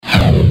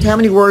How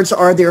many words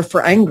are there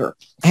for anger?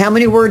 How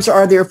many words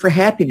are there for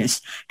happiness?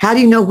 How do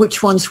you know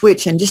which one's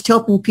which? And just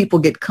helping people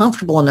get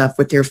comfortable enough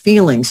with their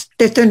feelings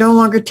that they're no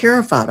longer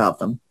terrified of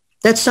them.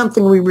 That's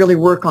something we really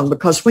work on,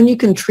 because when you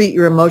can treat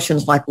your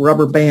emotions like a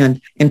rubber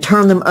band and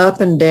turn them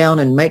up and down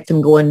and make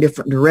them go in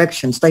different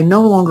directions, they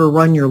no longer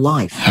run your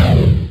life.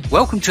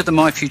 Welcome to the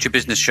My Future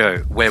Business Show,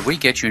 where we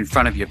get you in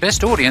front of your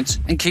best audience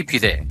and keep you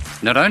there.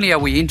 Not only are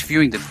we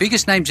interviewing the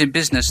biggest names in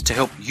business to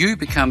help you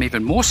become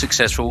even more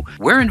successful,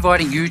 we're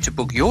inviting you to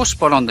book your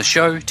spot on the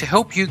show to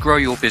help you grow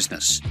your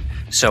business.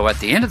 So at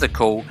the end of the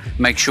call,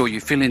 make sure you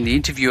fill in the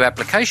interview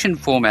application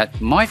form at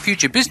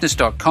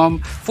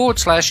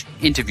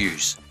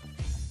myfuturebusiness.com/interviews.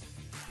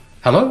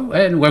 Hello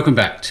and welcome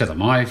back to the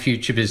My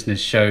Future Business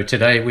Show.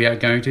 Today we are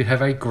going to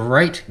have a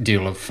great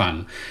deal of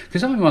fun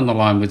because I'm on the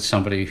line with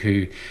somebody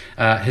who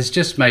has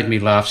just made me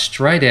laugh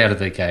straight out of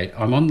the gate.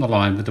 I'm on the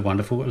line with the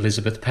wonderful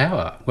Elizabeth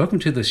Power. Welcome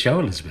to the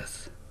show,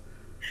 Elizabeth.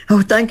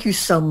 Oh, thank you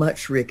so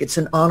much, Rick. It's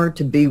an honor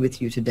to be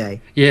with you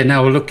today. Yeah,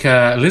 no, look,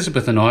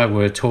 Elizabeth and I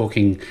were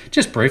talking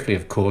just briefly,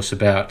 of course,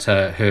 about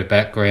her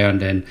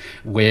background and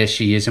where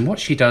she is and what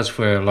she does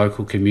for her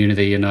local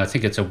community. And I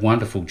think it's a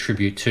wonderful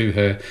tribute to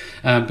her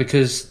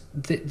because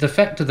the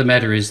fact of the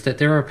matter is that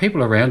there are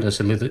people around us,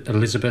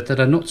 Elizabeth, that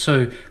are not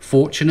so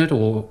fortunate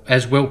or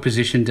as well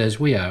positioned as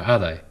we are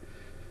they?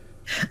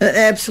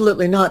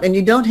 Absolutely not. And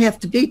you don't have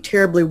to be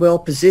terribly well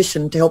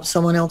positioned to help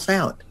someone else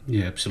out.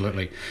 Yeah,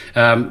 absolutely.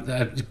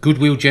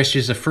 Goodwill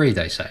gestures are free,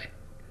 they say.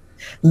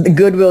 The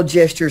goodwill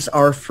gestures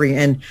are free.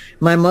 And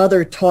my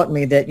mother taught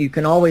me that you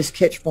can always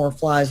catch more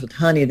flies with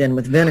honey than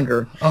with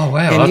vinegar. Oh,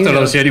 wow. And I thought I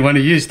was the only one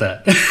who used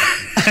that.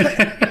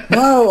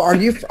 Whoa, are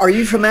you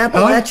from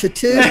Appalachia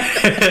too?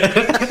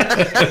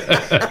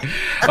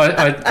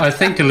 I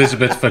think,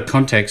 Elizabeth, for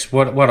context,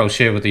 what I'll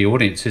share with the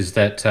audience is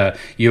that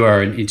you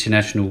are an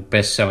international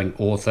best-selling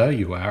author,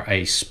 you are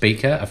a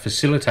speaker, a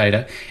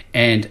facilitator,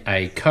 and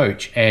a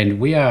coach. And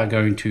we are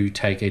going to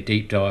take a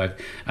deep dive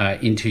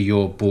into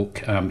your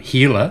book,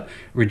 Healer,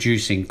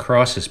 Reducing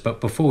Crisis.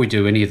 But before we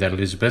do any of that,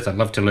 Elizabeth, I'd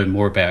love to learn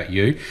more about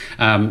you,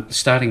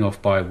 starting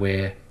off by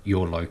where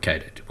you're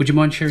located. Would you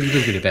mind sharing a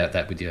little bit about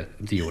that with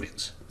the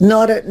audience?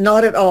 Not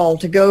at all.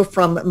 To go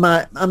from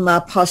my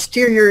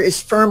posterior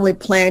is firmly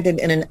planted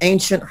in an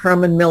ancient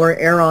Herman Miller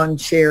Aeron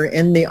chair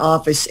in the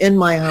office in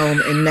my home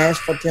in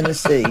Nashville,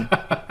 Tennessee.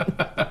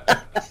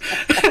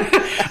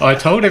 I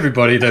told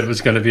everybody that it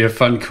was going to be a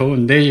fun call,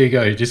 and there you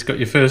go. You just got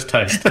your first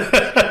taste.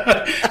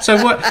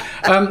 So what?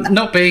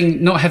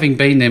 Not having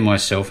been there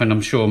myself, and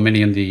I'm sure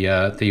many in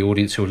the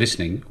audience who are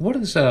listening, what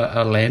is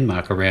a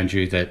landmark around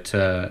you that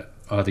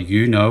either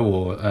you know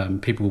or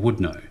people would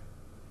know?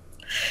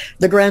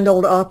 The Grand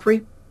Ole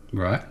Opry.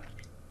 Right.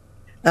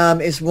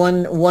 Is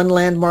one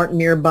landmark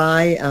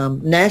nearby.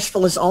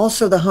 Nashville is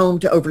also the home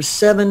to over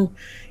 7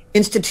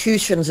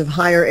 institutions of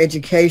higher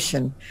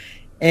education.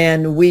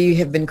 And we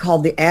have been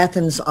called the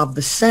Athens of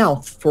the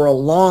South for a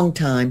long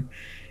time.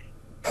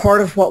 Part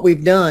of what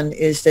we've done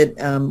is that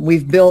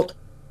we've built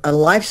a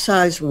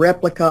life-size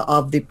replica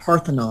of the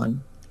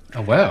Parthenon.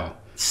 Oh, wow.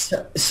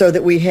 So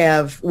that we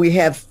have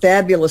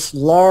fabulous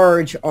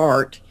large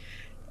art,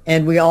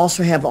 and we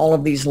also have all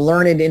of these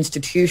learned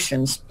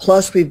institutions,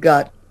 plus we've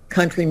got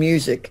country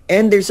music.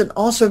 And there's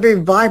also a very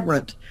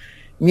vibrant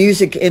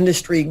music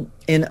industry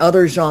in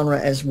other genre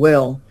as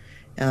well.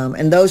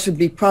 And those would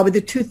be probably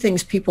the 2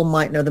 things people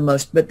might know the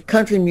most, but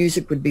country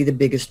music would be the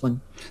biggest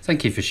one.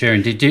 Thank you for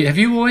sharing. Have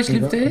you always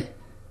lived there?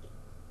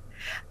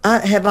 I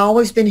have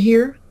always been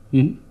here.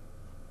 Mm-hmm.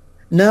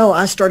 No,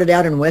 I started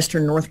out in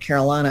western North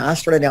Carolina. I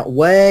started out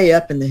way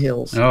up in the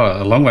hills.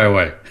 Oh, a long way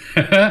away.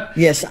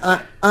 Yes,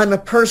 I'm a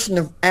person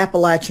of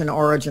Appalachian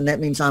origin. That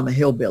means I'm a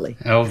hillbilly.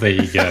 Oh, there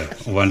you go.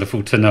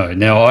 Wonderful to know.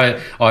 Now, I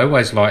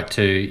always like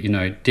to,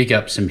 dig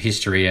up some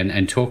history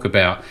and talk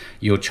about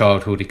your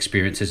childhood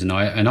experiences. And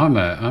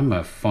I'm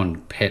a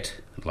fond pet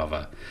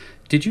lover.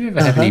 Did you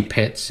ever have any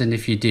pets? And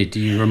if you did, do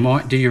you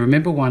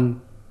remember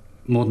one?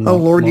 Oh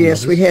Lord,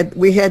 yes. We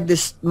had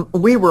this.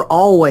 We were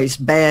always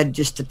bad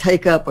just to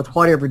take up with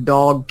whatever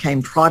dog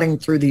came trotting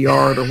through the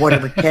yard or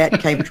whatever cat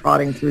came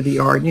trotting through the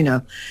yard,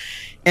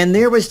 And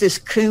there was this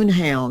coon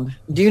hound.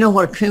 Do you know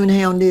what a coon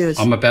hound is?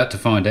 I'm about to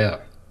find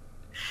out.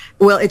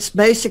 Well, it's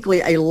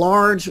basically a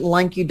large,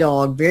 lanky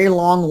dog, very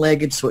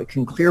long-legged, so it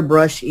can clear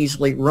brush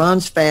easily,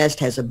 runs fast,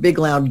 has a big,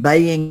 loud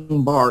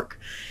baying bark,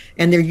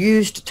 and they're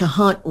used to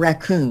hunt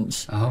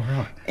raccoons. Oh,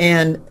 right.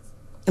 And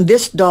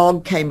this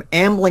dog came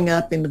ambling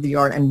up into the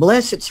yard, and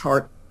bless its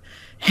heart,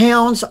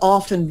 hounds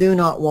often do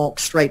not walk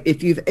straight.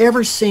 If you've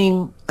ever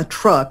seen a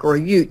truck or a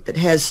ute that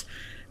has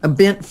a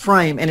bent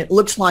frame and it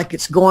looks like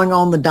it's going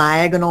on the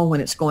diagonal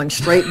when it's going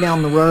straight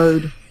down the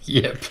road,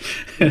 yep.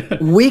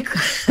 we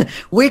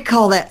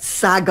call that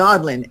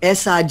Sigodling,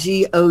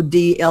 Sigodling,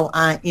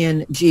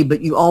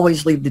 but you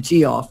always leave the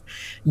G off.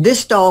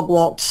 This dog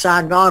walked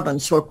Sigodling,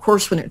 so of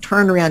course when it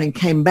turned around and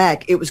came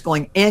back, it was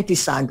going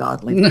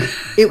anti-Sigodling.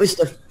 It was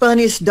the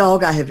funniest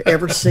dog I have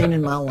ever seen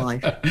in my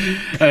life.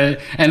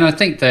 And I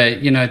think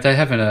that they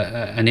have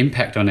an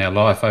impact on our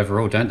life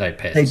overall, don't they,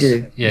 pets? They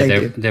do.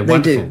 Yeah, they're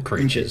wonderful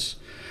creatures.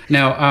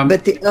 Now,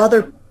 But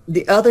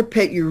the other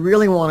pet you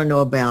really want to know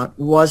about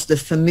was the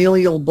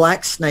familial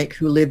black snake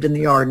who lived in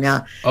the yard.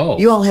 Now,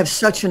 you all have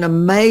such an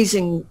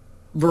amazing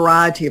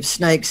variety of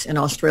snakes in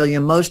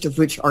Australia, most of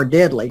which are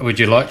deadly. Would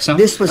you like some?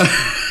 This was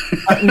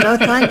no,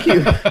 thank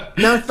you.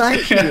 No,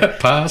 thank you.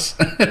 Pass.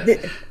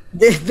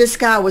 This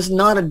guy was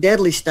not a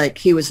deadly snake.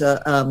 He was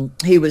a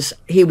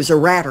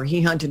ratter.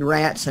 He hunted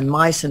rats and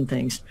mice and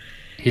things.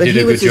 He did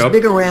a good job. As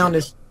big around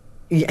as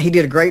he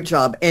did a great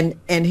job,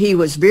 and he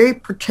was very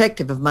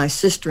protective of my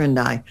sister and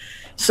I.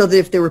 So that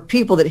if there were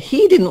people that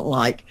he didn't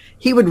like,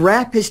 he would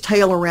wrap his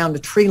tail around a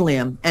tree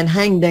limb and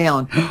hang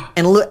down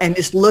and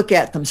just look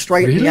at them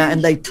straight in the eye,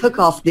 and they took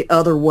off the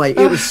other way.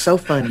 It was so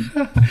funny.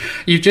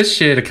 You've just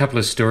shared a couple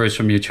of stories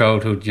from your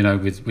childhood,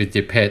 with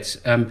your pets.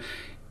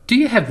 Do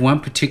you have one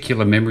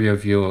particular memory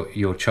of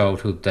your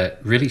childhood that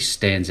really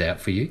stands out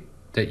for you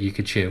that you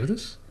could share with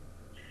us?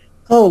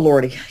 Oh,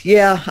 Lordy.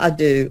 Yeah, I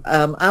do.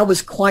 I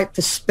was quite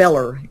the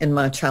speller in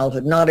my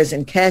childhood, not as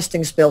in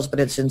casting spells, but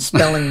it's in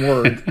spelling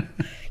word.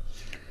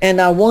 And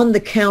I won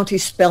the county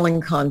spelling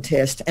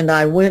contest, and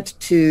I went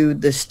to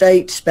the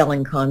state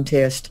spelling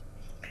contest.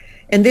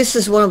 And this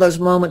is one of those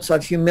moments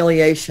of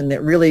humiliation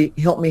that really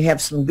helped me have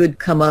some good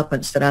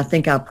comeuppance that I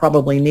think I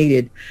probably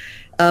needed.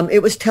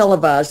 It was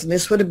televised, and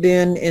this would have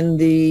been in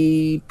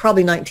the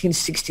probably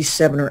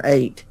 1967 or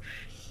 8.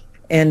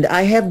 And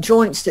I have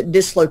joints that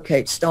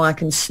dislocate, so I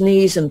can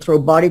sneeze and throw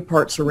body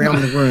parts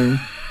around the room.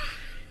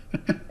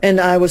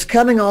 And I was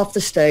coming off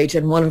the stage,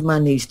 and one of my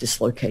knees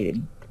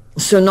dislocated.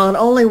 So not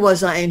only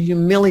was I in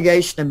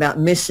humiliation about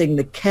missing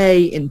the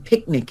K in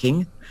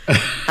picnicking,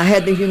 I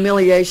had the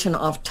humiliation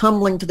of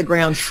tumbling to the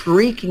ground,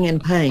 shrieking in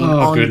pain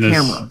on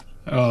camera.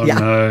 Oh,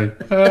 yeah.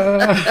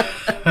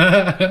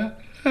 No.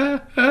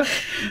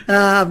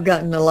 I've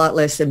gotten a lot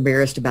less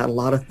embarrassed about a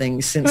lot of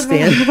things since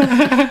then.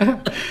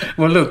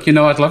 Well, look,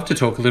 I'd love to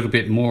talk a little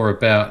bit more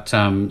about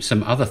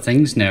some other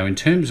things now in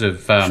terms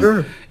of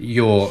Sure.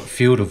 your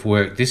field of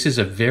work. This is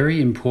a very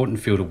important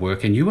field of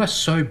work, and you are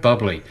so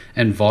bubbly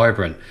and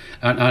vibrant.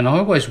 And I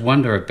always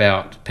wonder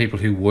about people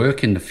who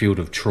work in the field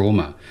of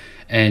trauma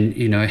and,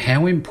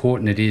 how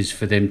important it is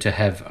for them to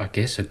have, I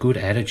guess, a good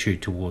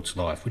attitude towards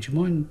life. Would you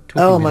mind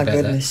talking about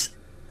that?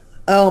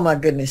 Oh, my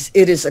goodness.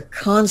 It is a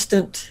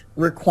constant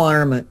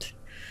requirement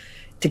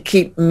to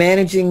keep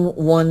managing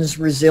one's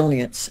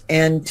resilience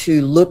and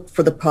to look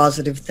for the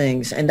positive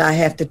things. And I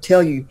have to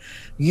tell you,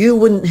 you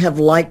wouldn't have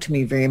liked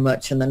me very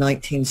much in the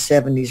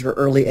 1970s or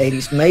early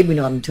 80s, maybe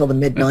not until the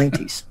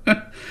mid-90s,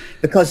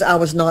 because I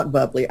was not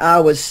bubbly. I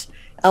was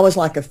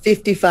like a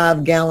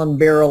 55-gallon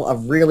barrel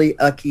of really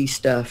ucky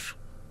stuff.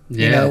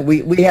 Yeah.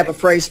 We have a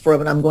phrase for it,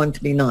 but I'm going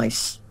to be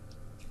nice.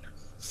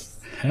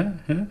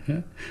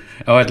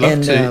 Oh, I'd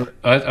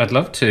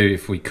love to,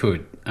 if we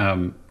could,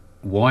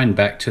 wind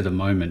back to the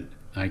moment.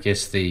 I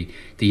guess the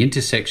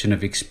intersection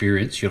of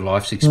experience, your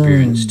life's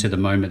experience, to the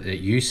moment that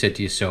you said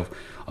to yourself,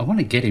 I want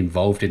to get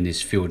involved in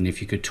this field. And if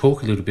you could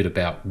talk a little bit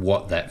about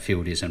what that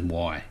field is and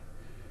why.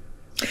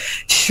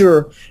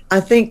 Sure. I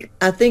think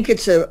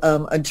it's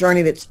a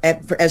journey that's,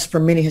 as for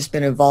many, has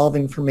been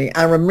evolving for me.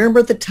 I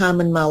remember the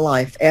time in my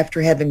life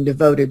after having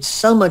devoted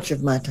so much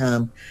of my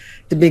time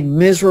to being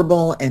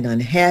miserable and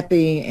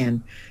unhappy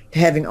and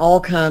having all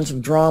kinds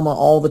of drama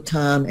all the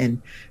time and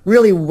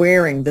really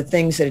wearing the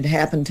things that had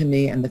happened to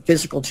me and the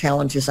physical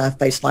challenges I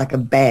faced like a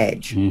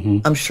badge. Mm-hmm.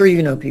 I'm sure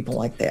you know people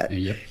like that.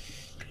 Yep.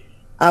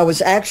 I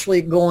was actually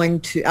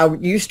I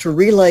used to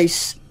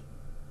relace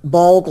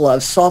ball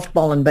gloves,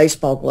 softball and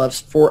baseball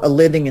gloves for a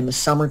living in the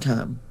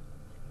summertime.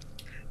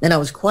 And I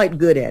was quite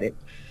good at it.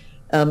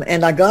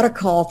 And I got a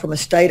call from a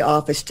state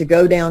office to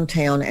go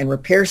downtown and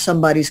repair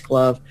somebody's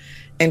glove.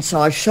 And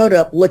so I showed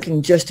up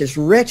looking just as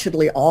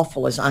wretchedly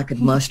awful as I could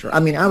muster. I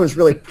mean, I was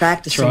really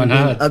practicing being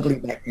ugly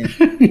back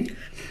then.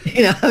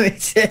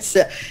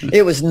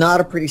 It was not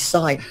a pretty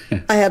sight.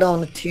 I had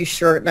on a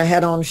T-shirt and I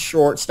had on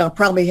shorts, and I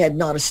probably had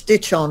not a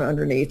stitch on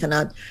underneath.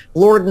 And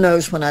Lord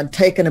knows when I'd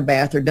taken a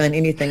bath or done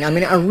anything. I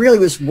mean, I really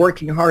was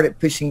working hard at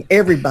pushing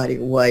everybody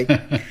away.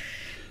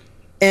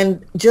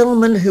 And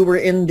gentlemen who were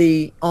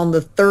on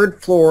the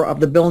third floor of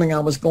the building I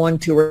was going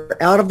to were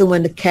out of the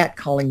window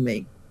catcalling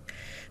me.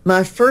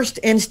 My first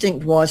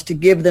instinct was to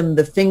give them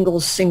the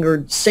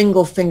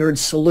single-fingered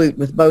salute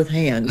with both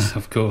hands.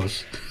 Of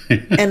course.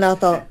 And I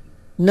thought,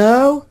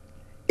 no,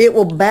 it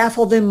will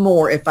baffle them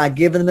more if I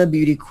give them a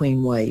beauty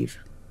queen wave.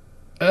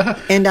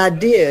 And I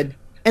did.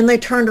 And they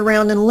turned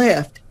around and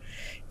left.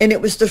 And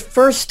it was the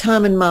first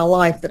time in my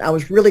life that I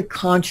was really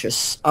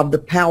conscious of the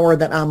power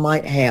that I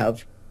might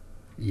have.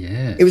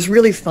 Yeah. It was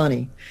really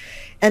funny.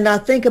 And I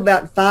think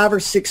about 5 or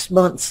 6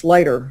 months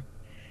later,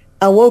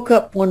 I woke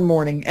up one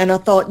morning and I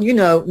thought,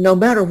 no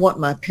matter what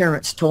my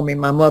parents told me,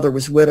 my mother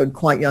was widowed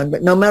quite young,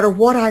 but no matter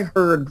what I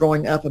heard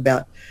growing up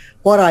about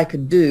what I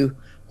could do,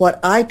 what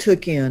I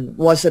took in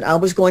was that I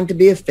was going to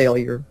be a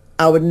failure.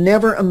 I would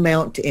never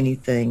amount to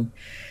anything.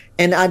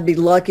 And I'd be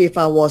lucky if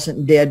I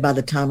wasn't dead by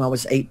the time I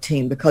was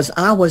 18, because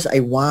I was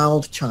a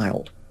wild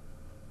child.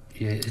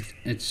 Yeah,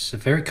 it's a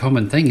very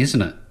common thing,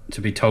 isn't it?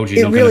 To be told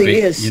you're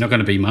not going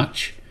to be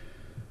much.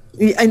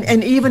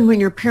 And even when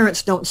your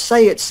parents don't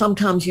say it,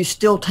 sometimes you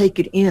still take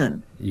it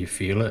in. You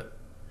feel it.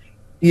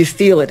 You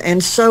feel it.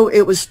 And so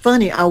it was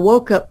funny. I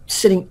woke up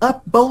sitting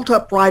up, bolt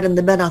upright in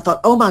the bed. I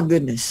thought, oh my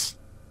goodness,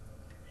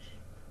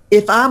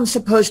 if I'm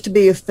supposed to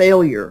be a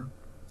failure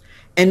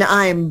and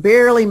I am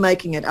barely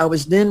making it, I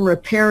was then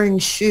repairing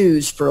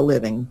shoes for a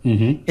living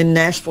in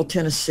Nashville,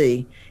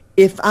 Tennessee.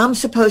 If I'm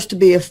supposed to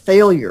be a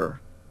failure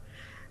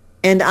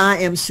and I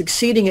am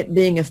succeeding at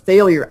being a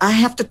failure, I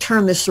have to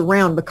turn this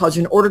around, because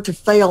in order to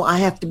fail, I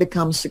have to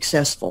become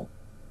successful.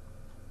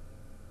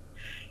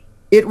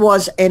 It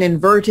was an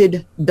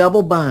inverted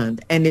double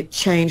bind, and it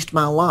changed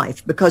my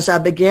life, because I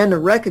began to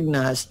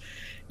recognize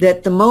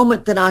that the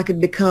moment that I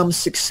could become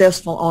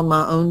successful on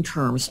my own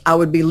terms, I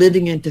would be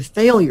living into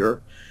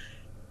failure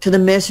to the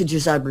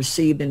messages I'd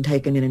received and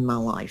taken in my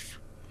life.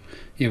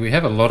 Yeah, we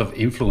have a lot of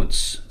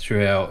influence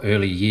through our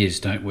early years,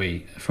 don't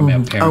we, from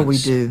our parents, we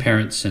do.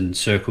 Parents and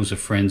circles of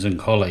friends and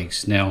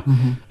colleagues. Now,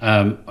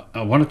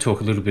 I want to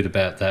talk a little bit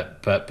about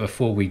that, but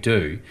before we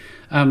do,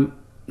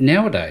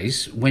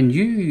 nowadays, when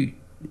you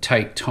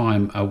take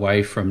time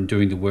away from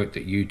doing the work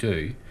that you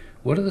do,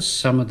 what are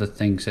some of the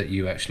things that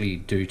you actually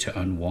do to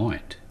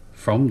unwind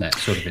from that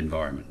sort of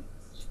environment?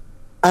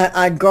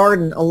 I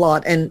garden a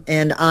lot, and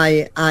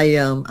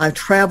I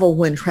travel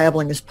when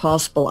traveling is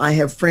possible. I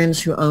have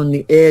friends who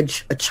own a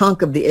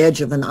chunk of the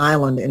edge of an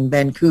island in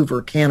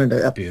Vancouver,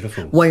 Canada, up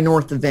Beautiful. Way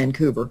north of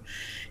Vancouver.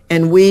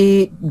 And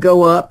we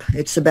go up.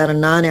 It's about a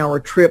 9-hour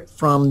trip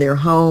from their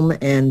home,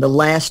 and the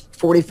last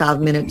 45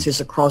 minutes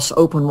is across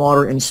open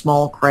water in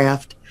small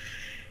craft.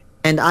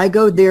 And I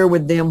go there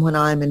with them when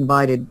I'm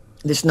invited.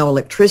 There's no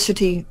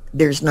electricity.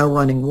 There's no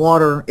running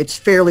water. It's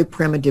fairly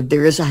primitive.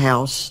 There is a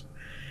house.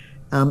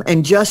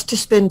 And just to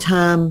spend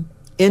time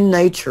in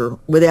nature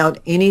without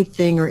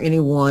anything or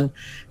anyone.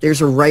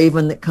 There's a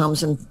raven that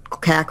comes and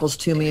cackles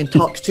to me and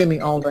talks to me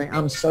all day.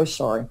 I'm so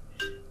sorry.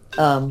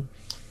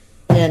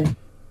 And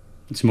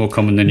it's more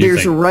common than you think.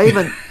 There's a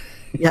raven.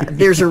 Yeah,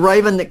 there's a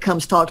raven that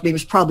comes talk to me. He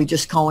was probably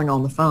just calling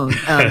on the phone.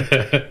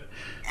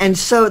 And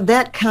so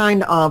that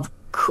kind of,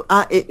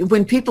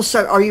 when people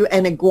say, are you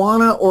an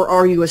iguana or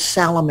are you a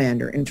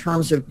salamander in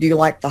terms of do you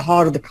like the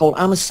hot or the cold?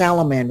 I'm a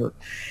salamander.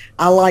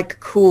 I like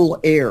cool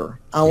air.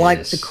 I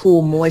like the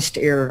cool, moist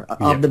air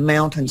of the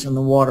mountains and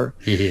the water.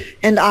 Yeah.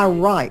 And I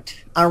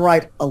write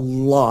a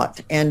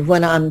lot. And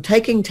when I'm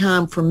taking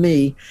time for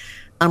me,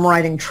 I'm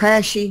writing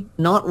trashy,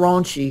 not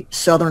raunchy,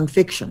 Southern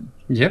fiction.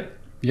 Yep.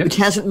 Which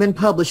hasn't been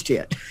published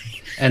yet.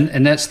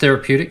 And that's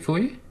therapeutic for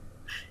you?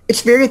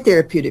 It's very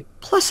therapeutic.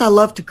 Plus, I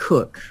love to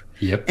cook.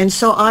 Yep. And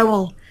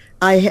so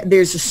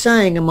there's a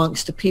saying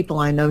amongst the people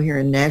I know here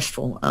in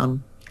Nashville,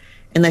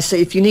 and they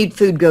say, if you need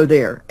food, go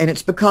there. And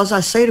it's because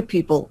I say to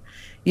people,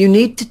 you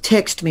need to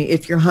text me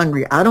if you're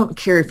hungry. I don't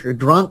care if you're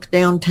drunk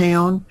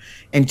downtown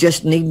and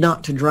just need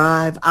not to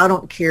drive. I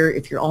don't care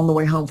if you're on the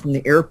way home from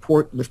the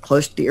airport, live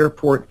close to the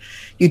airport.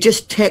 You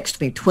just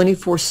text me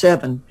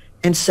 24/7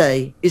 and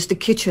say, is the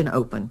kitchen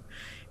open?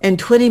 And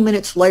 20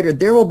 minutes later,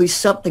 there will be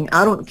something.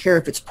 I don't care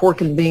if it's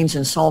pork and beans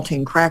and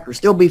saltine crackers.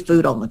 There'll be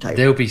food on the table.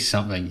 There'll be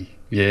something.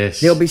 Yes.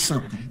 There'll be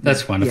something.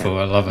 That's wonderful.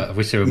 Yeah. I love it. I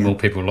wish there were more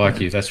people like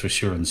you, that's for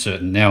sure and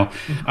certain. Now,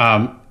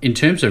 in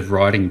terms of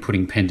writing,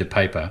 putting pen to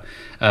paper,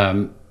 I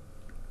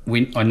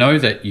know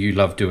that you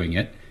love doing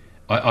it.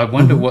 I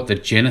wonder what the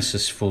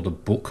genesis for the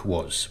book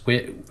was.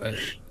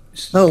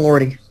 Oh,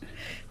 Lordy.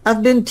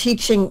 I've been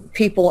teaching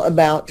people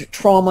about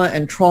trauma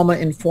and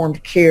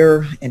trauma-informed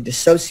care and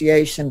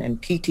dissociation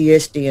and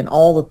PTSD and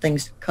all the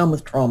things that come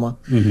with trauma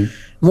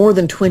more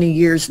than 20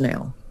 years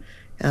now.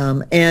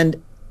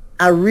 And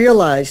I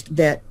realized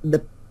that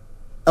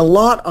a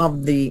lot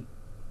of the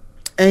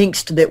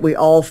angst that we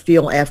all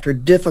feel after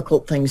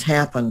difficult things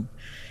happen,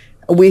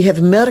 we have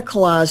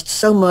medicalized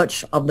so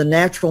much of the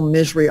natural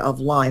misery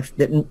of life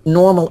that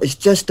normal is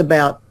just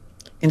about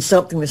in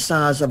something the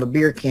size of a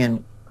beer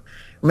can,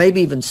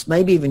 maybe even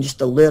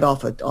just a lid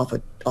off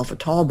a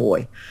tall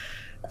boy.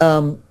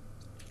 And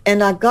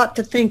I got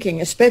to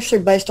thinking, especially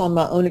based on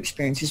my own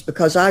experiences,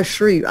 because I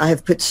assure you, I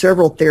have put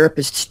several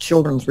therapists'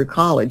 children through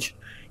college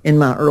in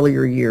my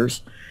earlier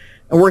years,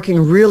 and working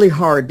really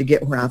hard to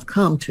get where I've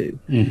come to.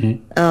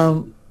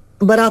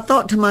 But I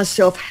thought to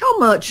myself, how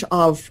much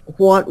of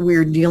what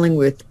we're dealing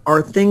with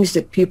are things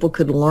that people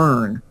could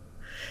learn?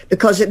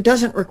 Because it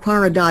doesn't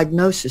require a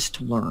diagnosis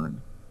to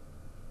learn.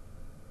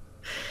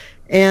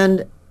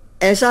 And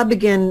as I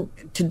began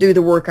to do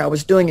the work I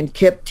was doing and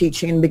kept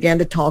teaching and began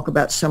to talk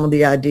about some of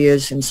the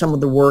ideas and some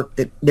of the work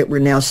that we're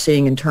now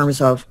seeing in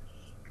terms of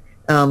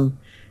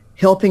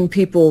helping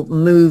people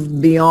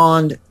move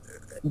beyond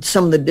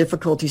some of the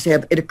difficulties they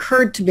have, it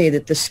occurred to me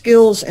that the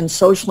skills in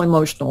social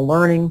emotional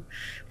learning,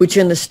 which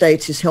in the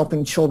States is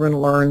helping children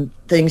learn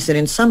things that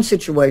in some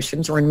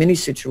situations or in many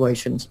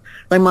situations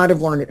they might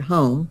have learned at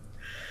home,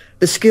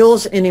 the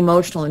skills in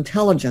emotional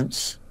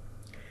intelligence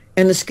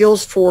and the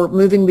skills for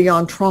moving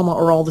beyond trauma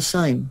are all the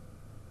same.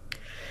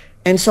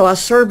 And so I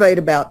surveyed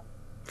about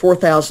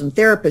 4,000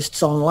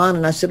 therapists online,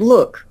 and I said,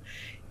 look,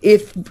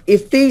 if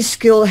these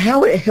skills,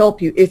 how would it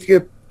help you if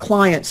your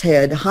clients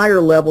had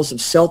higher levels of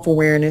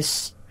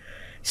self-awareness,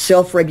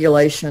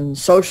 self-regulation,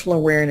 social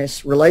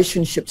awareness,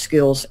 relationship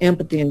skills,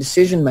 empathy, and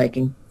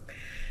decision-making.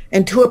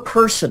 And to a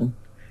person,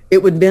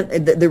 it would be,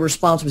 the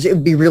response was, it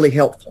would be really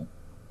helpful.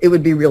 It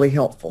would be really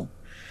helpful.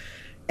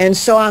 And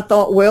so I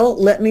thought, well,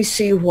 let me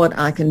see what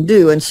I can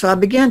do. And so I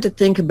began to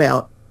think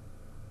about,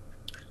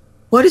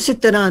 what is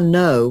it that I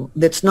know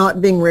that's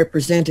not being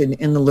represented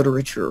in the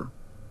literature?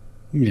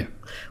 Yeah.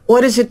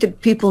 What is it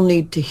that people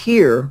need to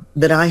hear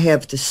that I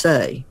have to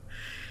say?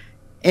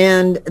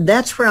 And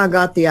that's where I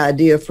got the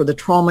idea for the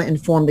Trauma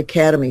Informed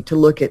Academy to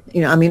look at,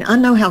 I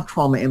know how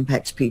trauma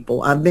impacts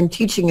people. I've been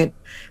teaching it.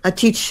 I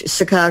teach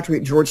psychiatry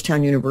at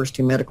Georgetown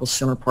University Medical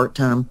Center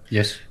part-time.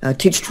 Yes. I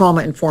teach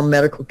trauma informed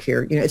medical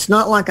care. It's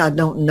not like I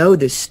don't know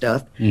this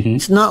stuff. Mm-hmm.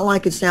 It's not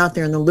like it's out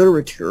there in the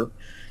literature.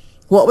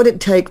 What would it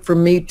take for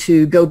me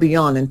to go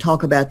beyond and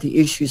talk about the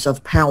issues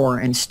of power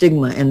and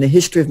stigma and the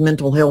history of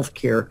mental health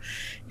care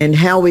and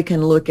how we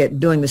can look at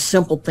doing the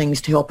simple things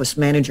to help us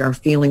manage our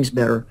feelings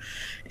better?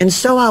 And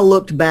so I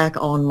looked back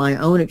on my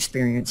own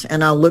experience,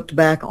 and I looked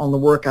back on the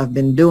work I've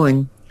been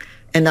doing,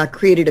 and I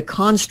created a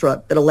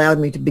construct that allowed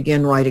me to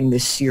begin writing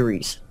this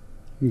series.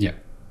 Yeah,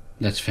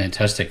 that's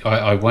fantastic.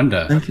 I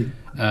wonder, Thank you.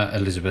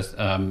 Elizabeth,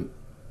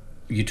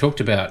 you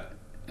talked about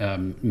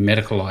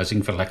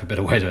medicalizing, for lack of a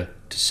better way to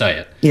say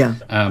it,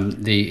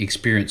 the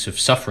experience of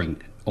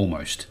suffering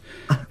almost.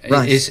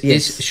 Right.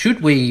 Yes.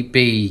 Should we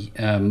be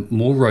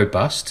more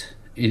robust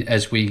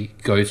as we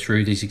go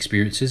through these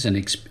experiences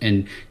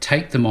and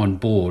take them on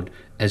board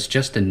as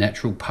just a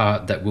natural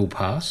part that will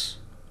pass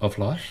of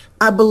life?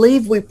 I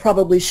believe we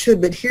probably should,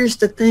 but here's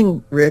the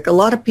thing, Rick. A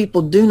lot of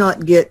people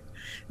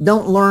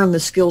don't learn the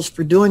skills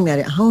for doing that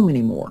at home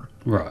anymore.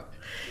 Right.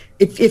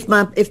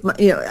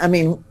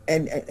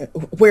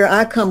 Where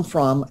I come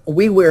from,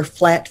 we wear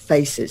flat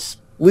faces.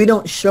 We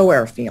don't show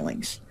our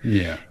feelings.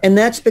 Yeah. And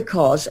that's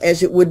because,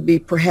 as it would be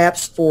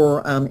perhaps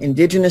for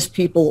indigenous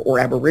people or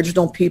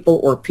Aboriginal people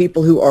or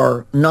people who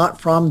are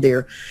not from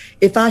there,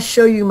 if I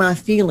show you my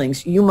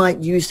feelings, you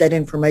might use that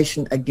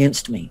information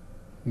against me.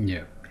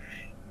 Yeah.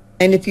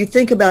 And if you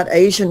think about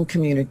Asian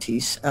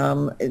communities,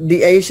 I'm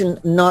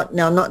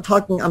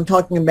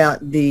talking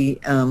about the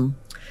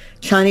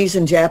Chinese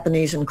and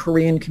Japanese and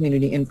Korean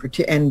community and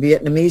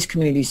Vietnamese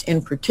communities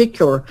in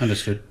particular.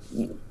 Understood.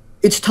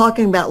 They talk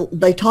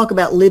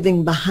about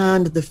living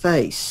behind the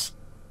face.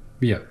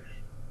 Yeah.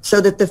 So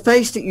that the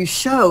face that you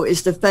show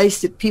is the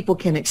face that people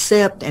can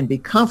accept and be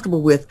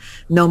comfortable with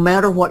no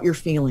matter what you're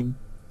feeling.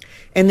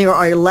 And there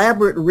are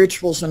elaborate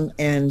rituals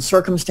and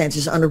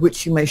circumstances under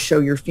which you may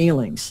show your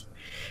feelings.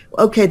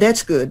 Okay,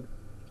 that's good.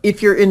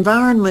 If your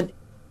environment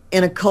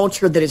in a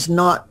culture that is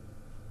not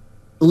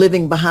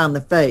living behind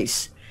the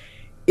face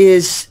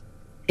is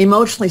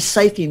emotionally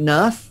safe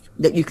enough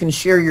that you can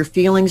share your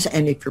feelings,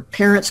 and if your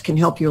parents can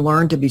help you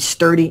learn to be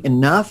sturdy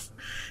enough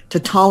to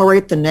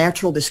tolerate the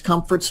natural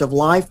discomforts of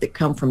life that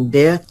come from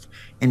death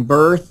and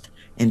birth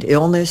and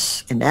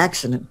illness and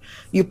accident,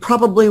 you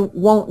probably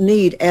won't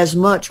need as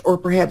much or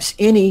perhaps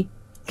any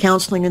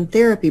counseling and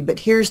therapy. But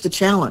here's the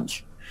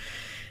challenge.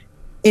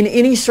 In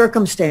any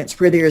circumstance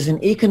where there is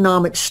an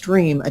economic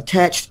stream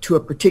attached to a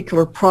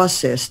particular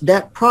process,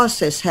 that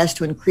process has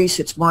to increase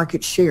its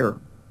market share.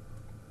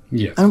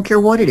 Yeah. I don't care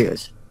what it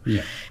is.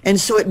 Yeah. And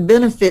so it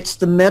benefits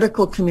the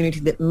medical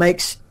community that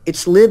makes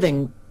its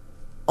living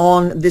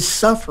on this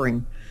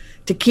suffering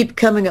to keep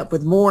coming up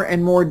with more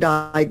and more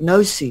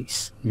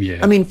diagnoses. Yeah.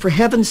 I mean, for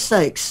heaven's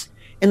sakes,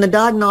 in the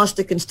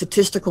Diagnostic and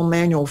Statistical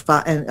Manual,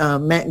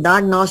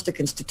 Diagnostic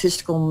and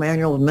Statistical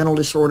Manual of Mental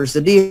Disorders,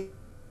 the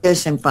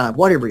DSM-5,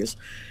 whatever it is,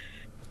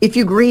 if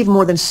you grieve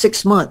more than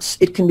 6 months,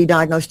 it can be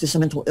diagnosed as a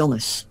mental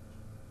illness.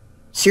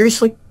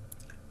 Seriously?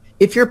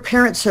 If your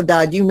parents have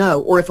died,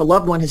 or if a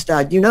loved one has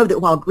died, that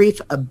while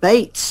grief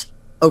abates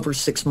over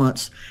 6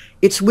 months,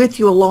 it's with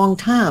you a long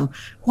time.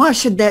 Why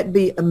should that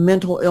be a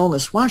mental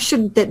illness? Why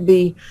shouldn't that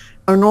be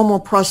a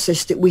normal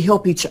process that we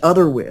help each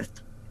other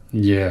with?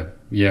 Yeah,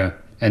 yeah.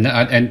 And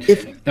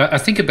I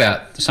think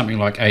about something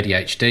like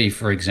ADHD,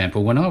 for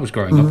example. When I was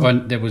growing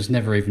up, there was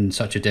never even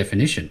such a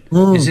definition.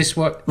 Is this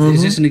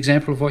is this an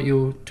example of what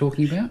you're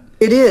talking about?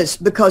 It is,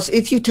 because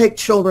if you take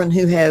children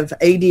who have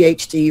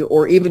ADHD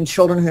or even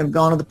children who have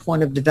gone to the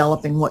point of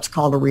developing what's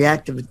called a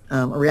reactive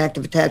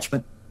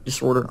attachment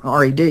disorder,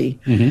 RAD,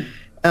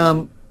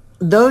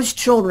 those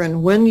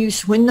children, when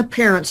the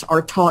parents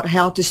are taught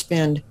how to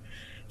spend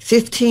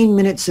 15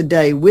 minutes a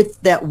day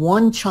with that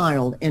one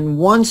child in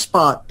one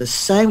spot, the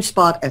same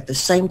spot at the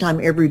same time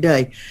every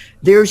day,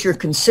 there's your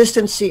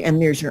consistency and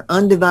there's your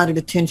undivided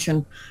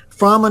attention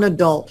from an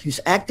adult who's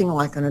acting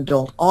like an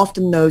adult.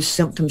 Often those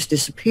symptoms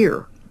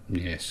disappear.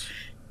 Yes.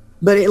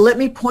 But let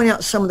me point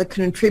out some of the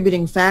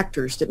contributing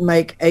factors that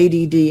make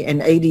ADD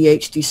and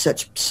ADHD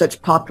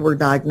such popular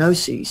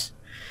diagnoses.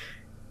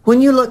 When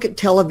you look at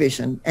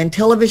television, and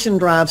television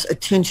drives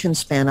attention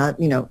span,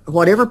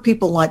 whatever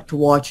people like to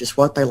watch is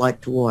what they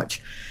like to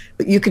watch.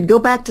 But you could go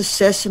back to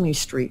Sesame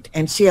Street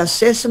and see how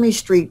Sesame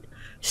Street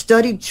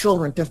studied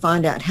children to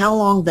find out how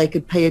long they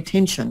could pay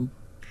attention.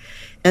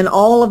 And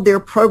all of their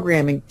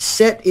programming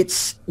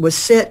was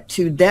set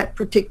to that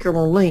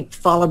particular link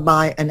followed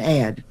by an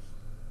ad.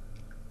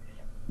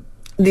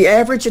 The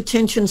average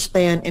attention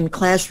span in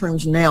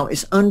classrooms now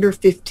is under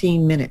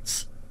 15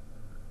 minutes.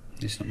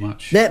 It's not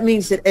much. That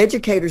means that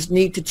educators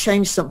need to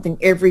change something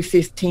every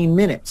 15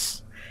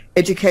 minutes.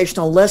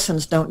 Educational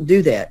lessons don't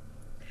do that.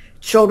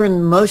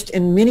 Children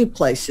in many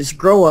places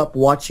grow up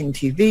watching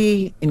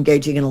TV,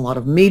 engaging in a lot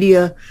of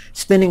media,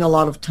 spending a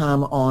lot of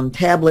time on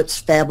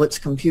tablets,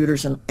 phablets,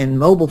 computers, and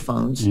mobile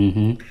phones.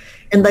 Mm-hmm.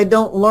 And they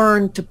don't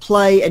learn to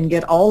play and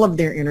get all of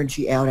their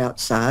energy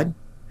outside.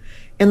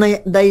 And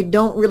they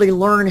don't really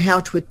learn how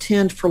to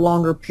attend for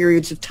longer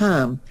periods of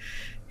time.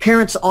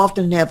 Parents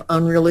often have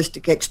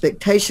unrealistic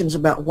expectations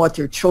about what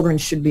their children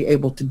should be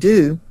able to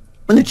do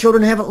when the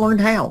children haven't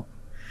learned how.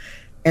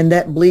 And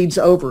that bleeds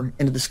over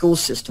into the school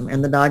system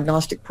and the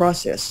diagnostic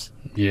process.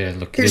 Yeah,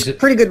 look, there's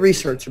pretty good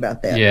research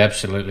about that. Yeah,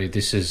 absolutely.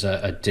 This is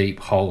a deep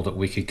hole that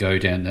we could go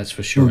down, that's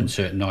for sure and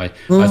certain. I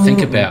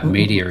think about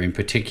media in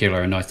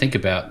particular, and I think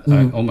about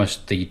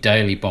almost the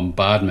daily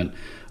bombardment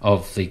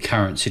of the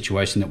current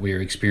situation that we are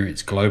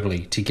experiencing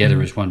globally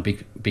together as one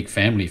big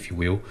family, if you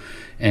will.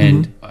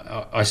 And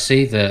I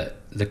see the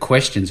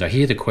questions, I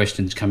hear the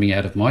questions coming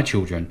out of my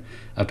children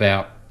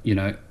about,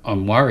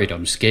 I'm worried,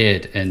 I'm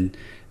scared, and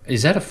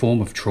is that a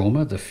form of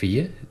trauma, the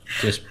fear,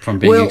 just from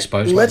being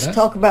exposed like that? Let's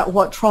talk about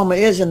what trauma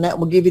is, and that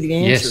will give you the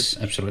answer. Yes,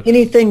 absolutely.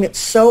 Anything that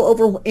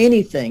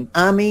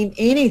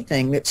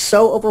anything that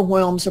so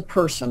overwhelms a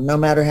person, no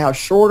matter how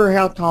short or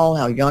how tall,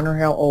 how young or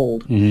how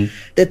old,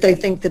 that they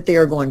think that they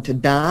are going to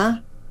die,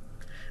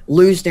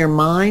 lose their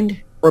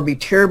mind, or be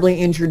terribly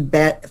injured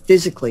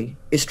physically,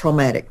 is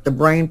traumatic. The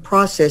brain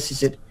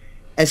processes it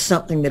as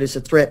something that is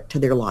a threat to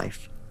their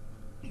life.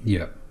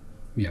 Yeah.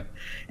 Yeah.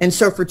 And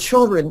so for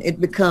children,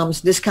 it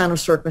becomes this kind of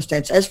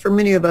circumstance, as for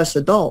many of us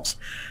adults,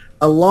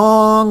 a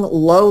long,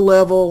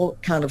 low-level,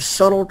 kind of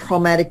subtle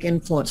traumatic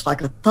influence,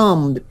 like a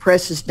thumb that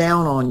presses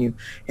down on you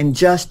and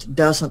just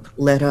doesn't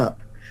let up.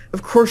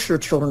 Of course your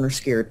children are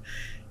scared.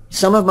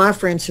 Some of my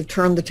friends have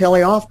turned the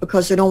telly off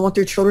because they don't want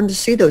their children to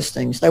see those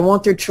things. They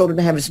want their children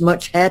to have as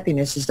much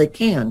happiness as they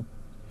can.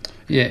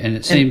 Yeah, and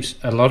it seems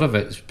a lot of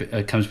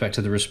it comes back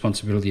to the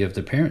responsibility of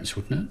the parents,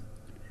 wouldn't it?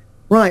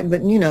 Right,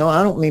 but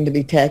I don't mean to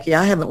be tacky.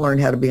 I haven't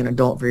learned how to be an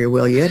adult very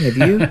well yet. Have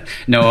you?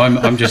 No,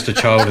 I'm just a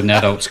child in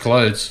adult's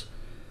clothes.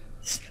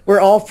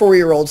 We're all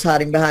 4-year-olds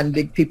hiding behind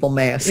big people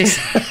masks.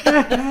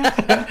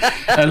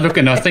 Look,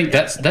 and I think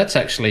that's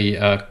actually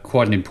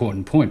quite an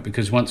important point,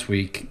 because once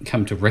we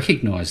come to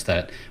recognise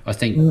that, I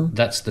think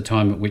that's the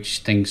time at which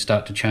things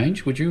start to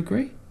change. Would you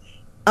agree?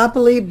 I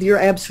believe you're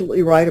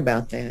absolutely right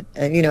about that.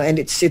 And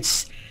it's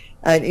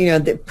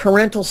the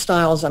parental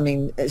styles. I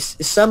mean,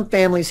 some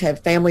families have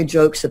family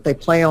jokes that they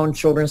play on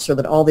children so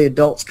that all the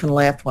adults can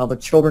laugh while the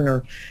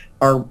children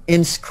are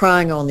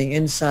crying on the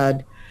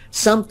inside.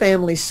 Some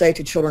families say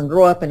to children,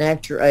 grow up and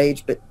act your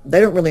age, but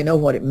they don't really know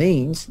what it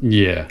means.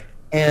 Yeah.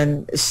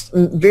 And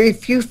very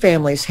few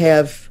families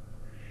have,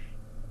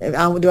 do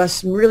I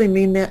really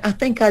mean that? I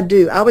think I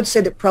do. I would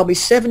say that probably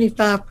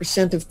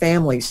 75% of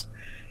families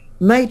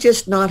may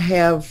just not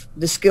have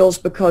the skills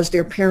because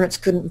their parents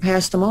couldn't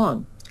pass them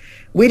on.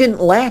 We didn't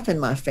laugh in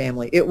my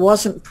family. It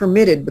wasn't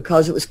permitted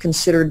because it was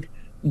considered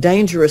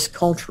dangerous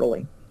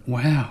culturally.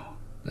 Wow,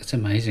 that's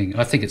amazing.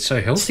 I think it's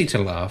so healthy to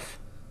laugh.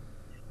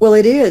 Well,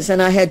 it is,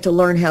 and I had to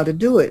learn how to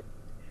do it.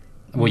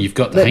 Well, you've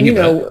got the hang of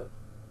it.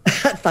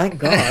 Thank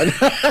God.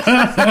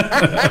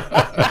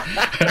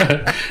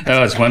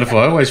 Oh, it's wonderful.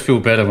 I always feel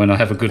better when I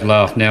have a good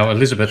laugh. Now,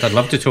 Elizabeth, I'd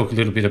love to talk a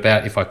little bit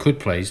about, if I could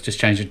please, just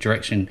change the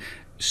direction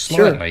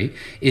slightly,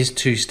 is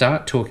to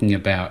start talking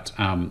about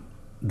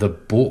the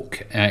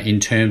book in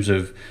terms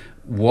of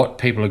what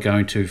people are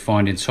going to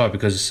find inside,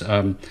 because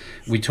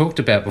we talked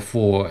about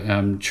before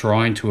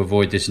trying to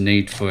avoid this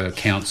need for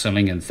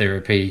counselling and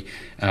therapy.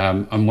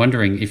 I'm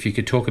wondering if you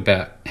could talk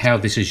about how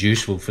this is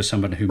useful for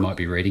someone who might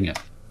be reading it.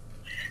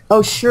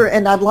 Oh, sure.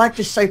 And I'd like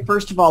to say,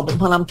 first of all, that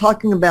when I'm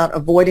talking about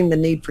avoiding the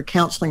need for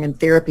counseling and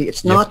therapy,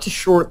 it's not to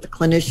short the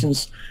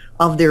clinicians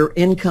of their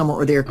income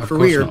or their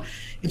career.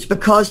 It's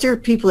because there are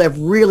people who have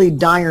really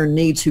dire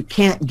needs who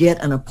can't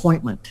get an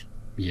appointment.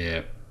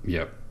 Yeah,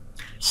 yeah.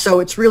 So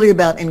it's really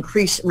about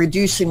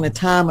reducing the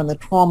time and the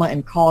trauma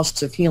and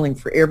costs of healing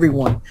for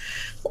everyone.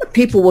 What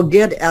people will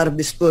get out of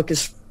this book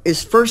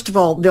is first of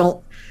all,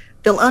 they'll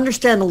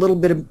understand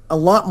a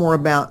lot more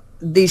about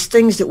these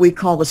things that we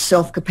call the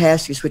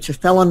self-capacities, which a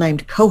fellow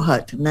named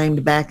Kohut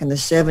named back in the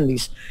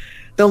 70s.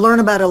 They'll learn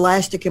about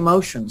elastic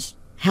emotions,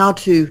 how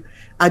to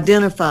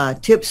identify,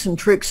 tips and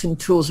tricks and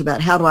tools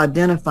about how to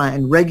identify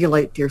and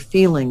regulate their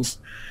feelings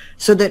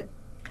so that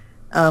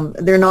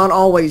they're not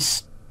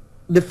always,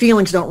 the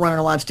feelings don't run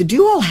our lives. Did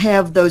you all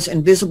have those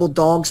invisible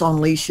dogs on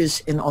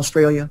leashes in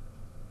Australia?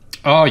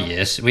 Oh,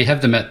 yes. We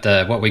have them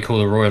at what we call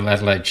the Royal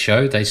Adelaide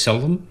Show. They sell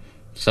them.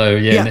 So,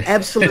 yeah,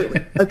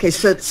 absolutely. Okay,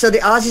 so the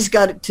Aussies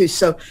got it too.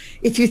 So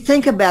if you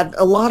think about it,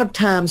 a lot of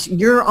times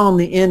you're on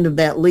the end of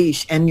that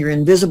leash and your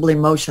invisible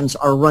emotions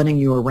are running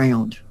you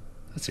around.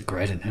 That's a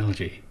great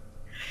analogy.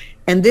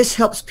 And this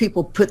helps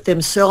people put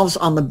themselves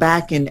on the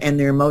back end and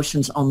their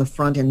emotions on the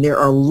front end. There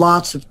are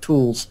lots of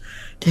tools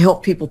to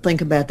help people think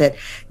about that.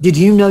 Did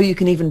you know you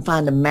can even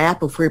find a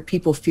map of where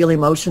people feel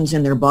emotions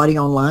in their body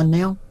online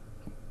now?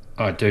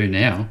 I do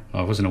now.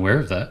 I wasn't aware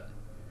of that.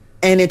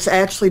 And it's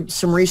actually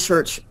some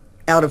research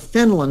out of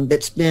Finland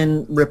that's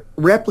been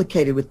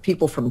replicated with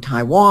people from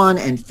Taiwan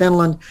and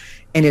Finland.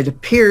 And it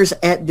appears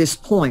at this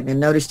point, and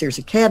notice there's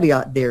a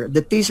caveat there,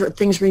 that these are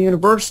things are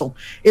universal.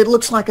 It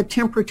looks like a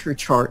temperature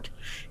chart.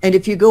 And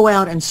if you go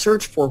out and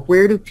search for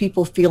where do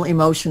people feel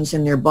emotions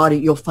in their body,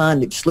 you'll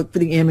find it. Just look for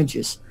the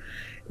images.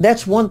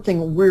 That's one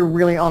thing we're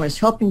really on, is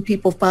helping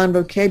people find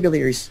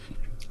vocabularies.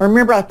 I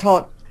remember I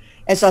taught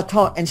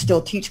and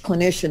still teach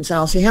clinicians, and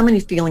I'll say, how many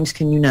feelings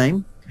can you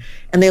name?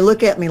 And they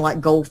look at me like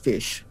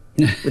goldfish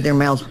with their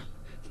mouths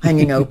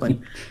hanging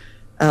open.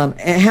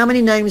 And how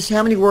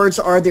many words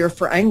are there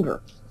for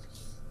anger?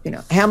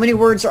 How many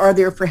words are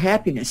there for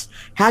happiness?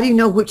 How do you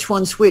know which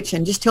one's which?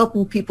 And just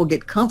helping people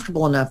get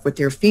comfortable enough with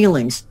their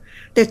feelings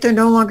that they're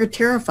no longer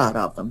terrified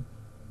of them.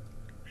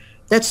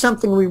 That's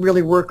something we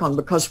really work on,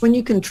 because when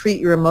you can treat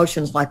your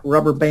emotions like a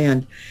rubber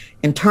band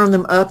and turn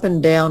them up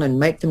and down and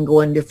make them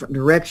go in different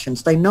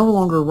directions, they no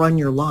longer run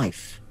your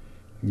life.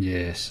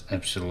 Yes,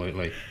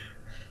 absolutely.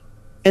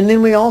 And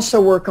then we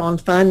also work on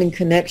finding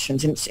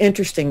connections. And it's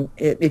interesting,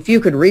 if you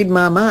could read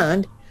my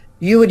mind,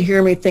 you would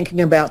hear me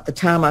thinking about the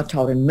time I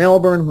taught in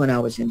Melbourne, when I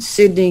was in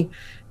Sydney.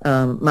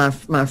 My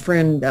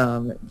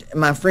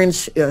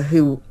friends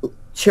who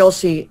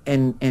Chelsea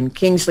and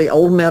Kingsley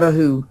Oldmeadow,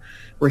 who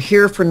were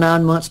here for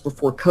 9 months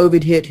before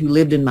COVID hit, who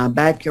lived in my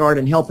backyard,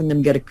 and helping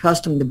them get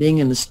accustomed to being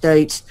in the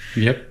States.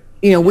 Yep.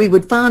 We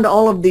would find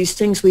all of these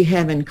things we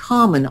have in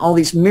common, all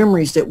these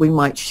memories that we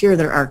might share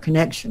that are our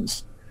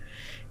connections.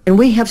 And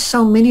we have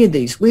so many of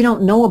these. We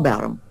don't know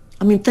about them.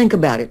 I mean, think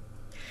about it.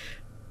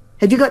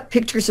 Have you got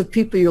pictures of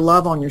people you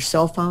love on your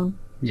cell phone?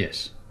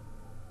 Yes.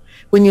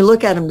 When you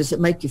look at them, does it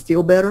make you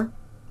feel better?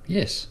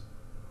 Yes.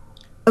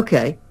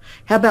 Okay.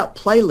 How about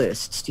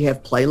playlists? Do you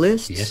have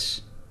playlists?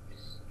 Yes.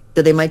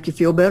 Do they make you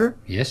feel better?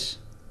 Yes.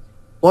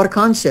 What a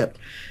concept.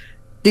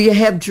 Do you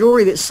have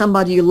jewelry that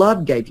somebody you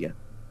love gave you?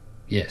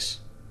 Yes.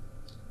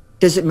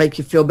 Does it make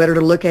you feel better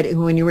to look at it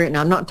when you wear it?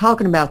 Now, I'm not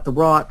talking about the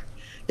rock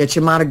that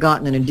you might have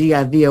gotten in a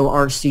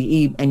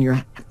DIVORCE and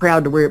you're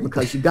proud to wear it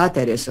because you got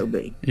that SOB.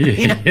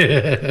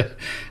 Yeah.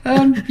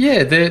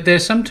 There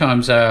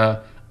sometimes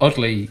are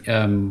oddly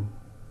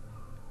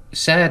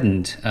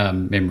saddened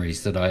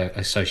memories that I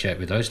associate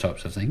with those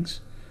types of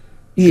things.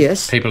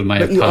 Yes. People may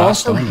have passed on. But you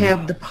also on.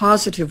 have the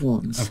positive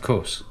ones. Of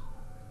course.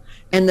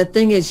 And the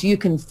thing is, you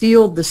can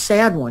feel the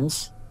sad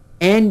ones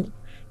and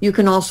you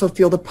can also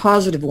feel the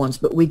positive ones,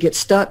 but we get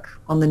stuck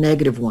on the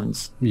negative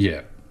ones.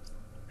 Yeah.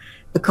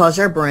 Because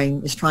our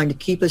brain is trying to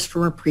keep us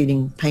from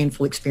repeating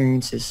painful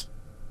experiences.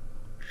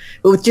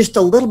 But with just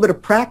a little bit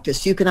of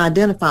practice, you can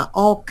identify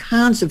all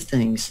kinds of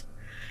things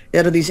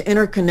that are these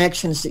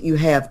interconnections that you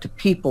have to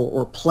people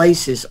or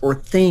places or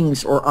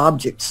things or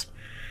objects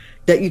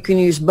that you can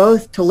use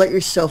both to let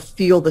yourself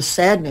feel the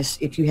sadness,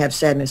 if you have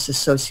sadness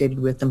associated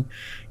with them,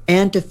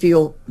 and to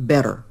feel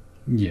better.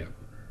 Yeah.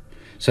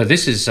 So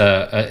this is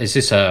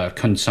this a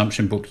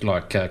consumption book,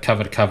 like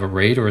cover to cover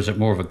read, or is it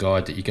more of a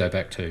guide that you go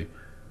back to?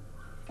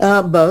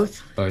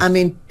 Both. Both. I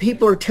mean,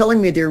 people are telling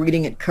me they're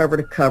reading it cover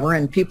to cover,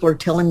 and people are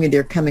telling me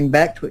they're coming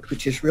back to it,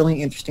 which is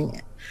really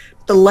interesting.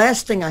 The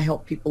last thing I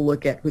help people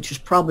look at, which is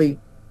probably,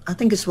 I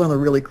think it's one of the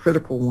really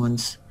critical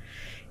ones,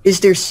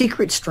 is their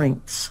secret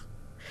strengths.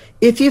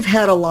 If you've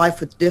had a life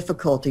with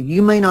difficulty,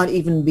 you may not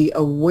even be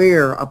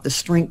aware of the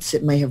strengths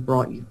it may have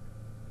brought you.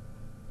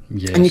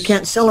 Yes. And you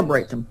can't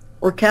celebrate them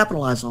or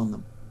capitalize on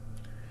them.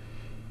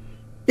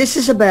 This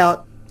is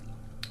about,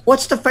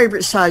 what's the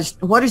favorite size?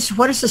 What is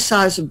the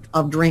size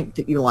of drink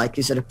that you like?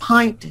 Is it a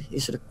pint?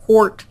 Is it a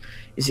quart?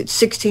 Is it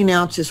 16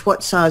 ounces?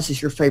 What size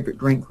is your favorite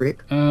drink,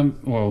 Rick?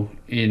 Well,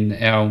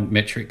 in our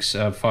metrics,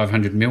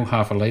 500 ml,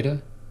 half a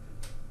litre.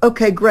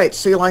 Okay, great.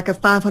 So you like a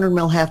 500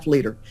 ml half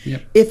liter.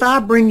 Yep. If I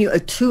bring you a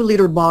 2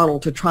 liter bottle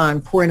to try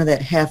and pour into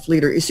that half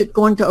liter, is it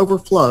going to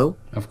overflow?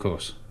 Of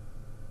course.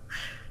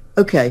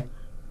 Okay.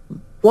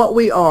 What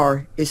we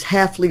are is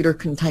half liter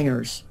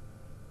containers.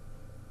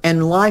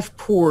 And life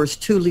pours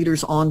 2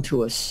 liters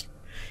onto us.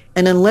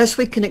 And unless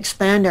we can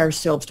expand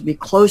ourselves to be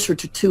closer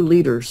to 2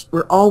 liters,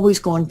 we're always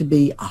going to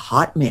be a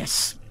hot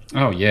mess.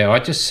 Oh, yeah.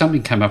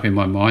 Something came up in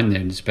my mind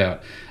then. It's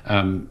about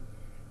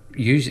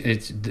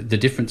it's the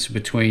difference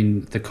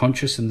between the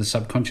conscious and the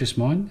subconscious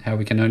mind, how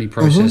we can only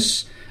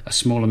process a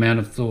small amount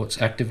of thoughts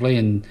actively,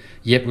 and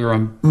yet we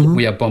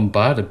are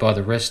bombarded by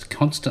the rest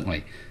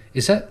constantly.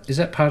 Is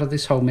that part of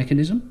this whole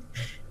mechanism?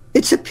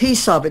 It's a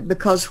piece of it,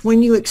 because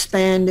when you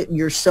expand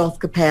your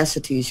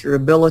self-capacities, your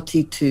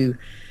ability to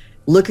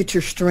look at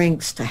your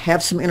strengths, to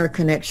have some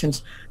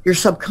interconnections, your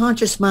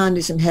subconscious mind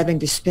isn't having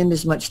to spend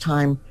as much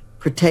time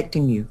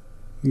protecting you.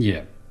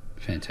 Yeah,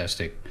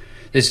 fantastic.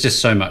 There's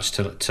just so much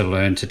to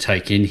learn, to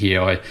take in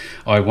here.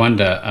 I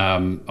wonder,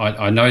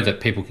 I know that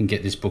people can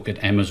get this book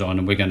at Amazon,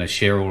 and we're going to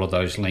share all of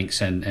those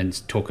links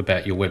and talk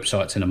about your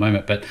websites in a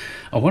moment. But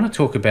I want to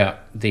talk about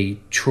the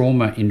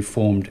Trauma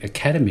Informed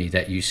Academy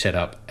that you set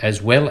up,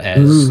 as well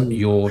as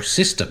your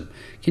system.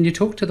 Can you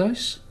talk to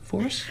those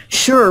for us?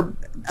 Sure.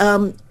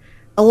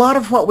 A lot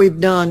of what we've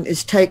done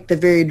is take the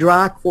very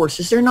dry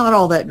courses. They're not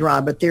all that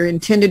dry, but they're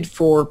intended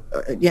for,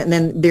 and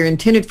then they're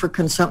intended for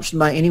consumption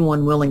by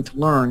anyone willing to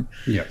learn.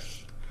 Yeah.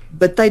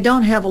 But they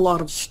don't have a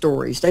lot of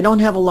stories. They don't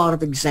have a lot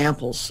of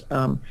examples.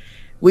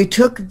 We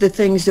took the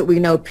things that we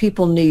know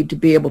people need to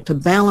be able to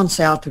balance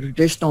out the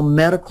traditional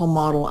medical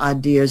model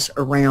ideas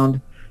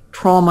around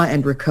trauma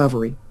and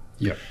recovery.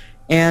 Yeah.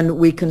 And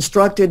we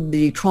constructed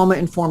the Trauma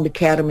Informed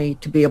Academy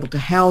to be able to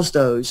house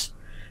those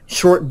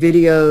short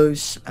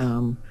videos,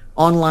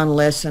 online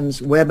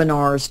lessons,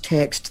 webinars,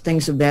 text,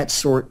 things of that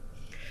sort.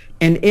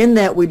 And in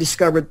that, we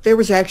discovered there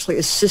was actually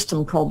a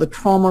system called the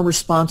Trauma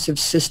Responsive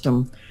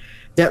System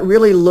that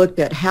really looked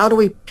at how do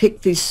we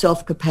pick these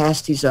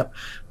self-capacities up?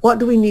 What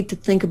do we need to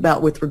think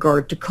about with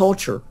regard to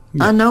culture?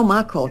 Yeah. I know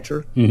my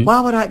culture. Mm-hmm.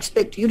 Why would I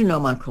expect you to know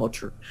my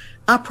culture?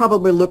 I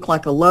probably look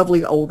like a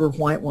lovely older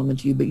white woman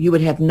to you, but you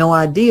would have no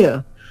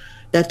idea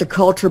that the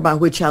culture by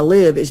which I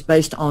live is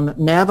based on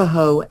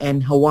Navajo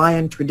and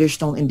Hawaiian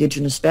traditional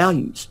indigenous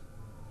values.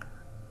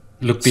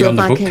 Look beyond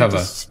the book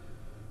cover.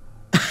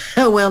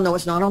 Well, no,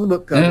 it's not on the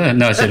book cover.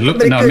 No, I said look.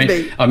 No,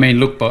 I mean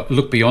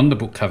look beyond the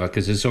book cover,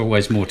 because there's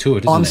always more to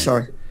it, isn't I'm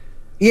sorry.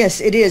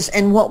 Yes, it is.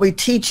 And what we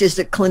teach is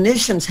that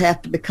clinicians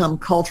have to become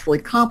culturally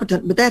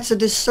competent, but that's a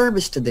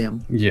disservice to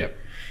them. Yeah.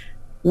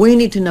 We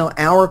need to know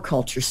our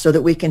culture so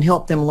that we can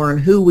help them learn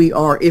who we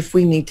are if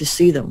we need to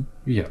see them.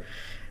 Yeah.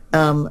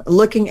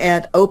 Looking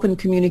at open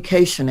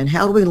communication and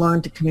how do we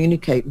learn to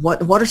communicate?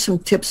 What are some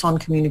tips on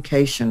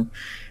communication?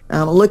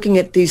 Looking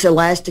at these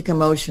elastic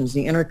emotions,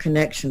 the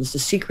interconnections, the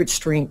secret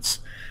strengths,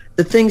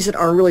 the things that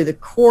are really the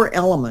core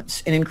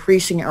elements in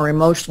increasing our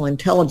emotional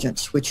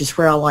intelligence, which is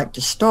where I like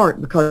to start,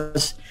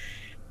 because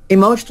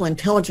emotional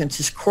intelligence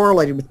is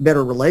correlated with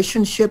better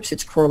relationships.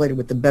 It's correlated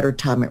with the better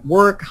time at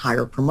work,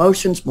 higher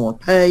promotions, more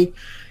pay,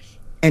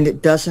 and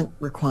it doesn't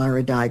require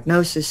a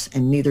diagnosis,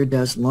 and neither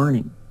does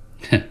learning.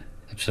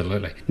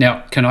 Absolutely.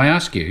 Now, can I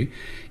ask you,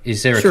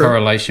 is there a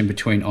correlation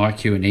between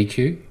IQ and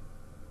EQ?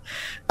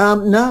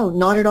 No,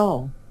 not at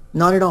all.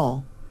 Not at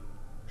all.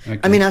 Okay.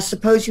 I mean, I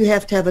suppose you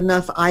have to have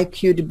enough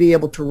IQ to be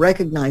able to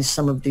recognize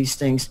some of these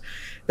things,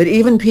 but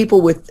even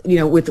people with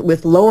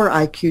lower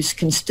IQs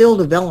can still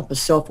develop a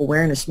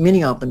self-awareness.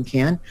 Many of them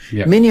can.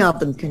 Yep. Many of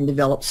them can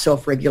develop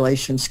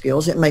self-regulation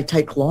skills. It may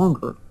take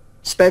longer.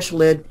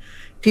 Special ed,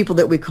 people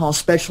that we call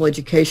special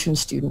education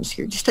students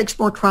here, it just takes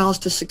more trials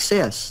to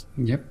success.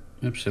 Yep,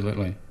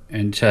 absolutely.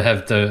 And to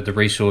have the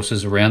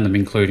resources around them,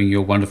 including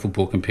your wonderful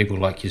book and people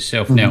like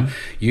yourself. Mm-hmm. Now,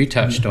 you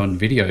touched on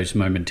videos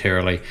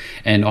momentarily,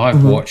 and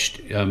I've watched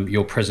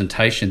your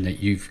presentation that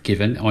you've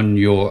given on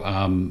your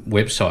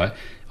website.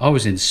 I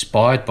was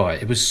inspired by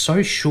it. It was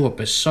so short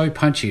but so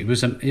punchy. It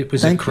was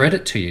a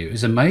credit to you. It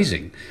was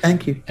amazing.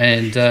 Thank you.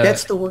 And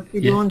that's the work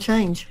you do on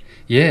change.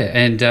 Yeah,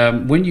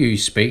 and when you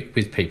speak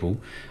with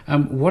people,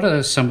 what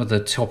are some of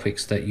the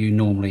topics that you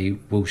normally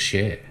will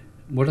share?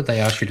 What do they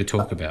ask you to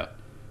talk about?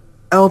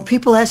 Oh,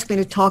 people ask me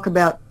to talk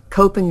about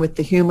coping with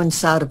the human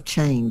side of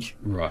change.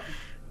 Right.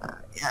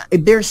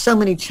 There's so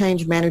many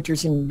change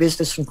managers in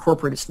business and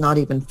corporate, it's not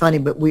even funny,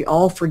 but we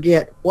all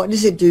forget, what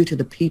does it do to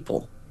the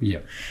people? Yeah.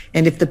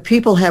 And if the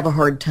people have a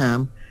hard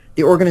time,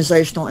 the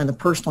organizational and the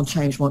personal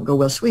change won't go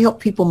well. So we help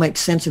people make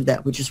sense of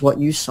that, which is what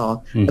you saw,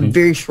 a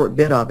very short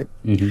bit of it.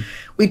 Mm-hmm.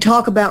 We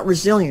talk about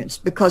resilience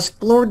because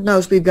Lord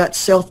knows we've got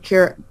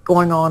self-care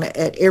going on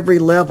at every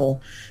level.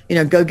 You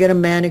know, go get a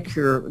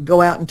manicure,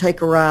 go out and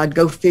take a ride,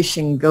 go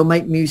fishing, go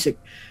make music.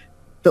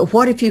 But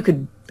what if you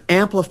could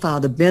amplify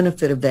the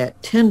benefit of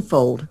that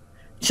tenfold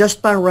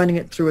just by running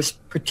it through a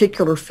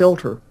particular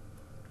filter?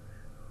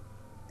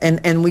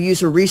 And we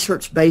use a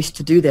research base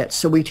to do that.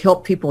 So we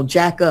help people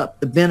jack up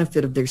the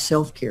benefit of their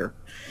self-care.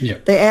 Yeah.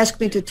 They ask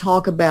me to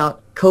talk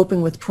about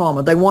coping with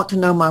trauma. They want to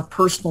know my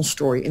personal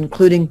story,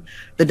 including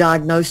the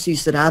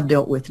diagnoses that I've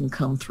dealt with and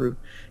come through.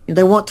 And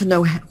they want to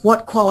know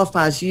what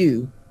qualifies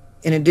you,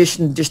 in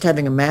addition to just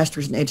having a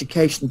master's in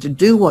education, to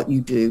do what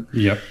you do.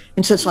 Yep.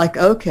 And so it's like,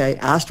 okay,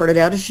 I started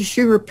out as a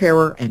shoe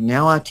repairer, and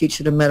now I teach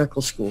at a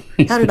medical school.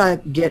 How did I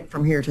get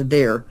from here to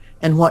there,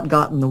 and what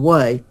got in the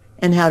way,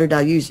 and how did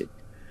I use it?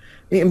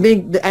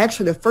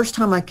 Actually, the first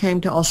time I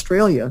came to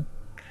Australia,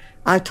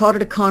 I taught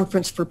at a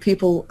conference for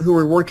people who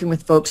were working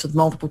with folks with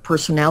multiple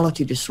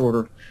personality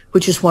disorder,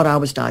 which is what I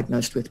was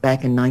diagnosed with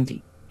back in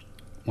 '90.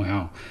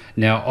 Wow.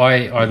 Now,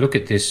 I look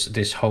at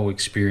this whole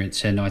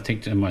experience and I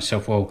think to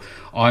myself, well,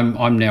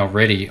 I'm now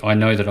ready. I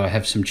know that I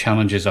have some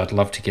challenges I'd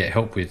love to get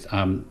help with.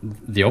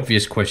 The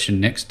obvious question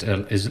next,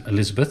 is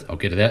Elizabeth, I'll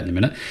get to that in a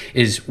minute,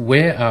 is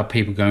where are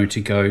people going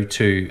to go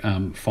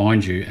to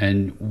find you,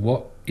 and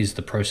what is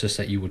the process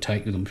that you will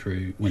take them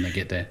through when they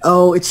get there?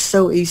 Oh, it's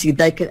so easy.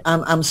 They can.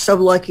 I'm so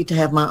lucky to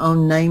have my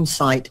own name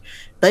site.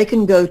 They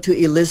can go to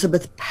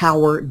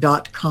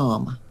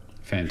elizabethpower.com.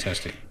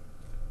 Fantastic.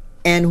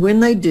 And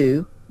when they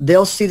do,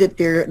 they'll see that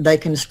they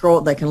can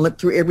scroll, they can look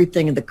through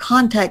everything, and the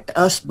Contact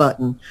Us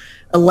button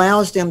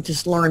allows them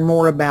to learn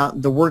more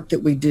about the work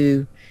that we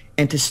do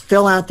and to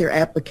fill out their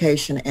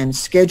application and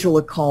schedule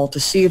a call to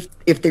see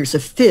if there's a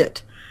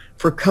fit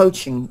for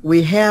coaching.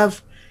 We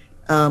have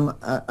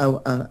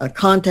a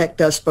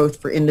Contact Us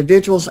both for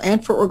individuals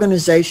and for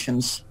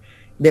organizations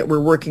that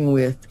we're working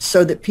with,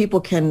 so that people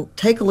can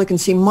take a look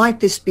and see, might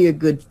this be a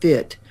good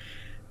fit?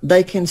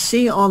 They can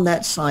see on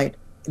that site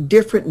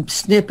different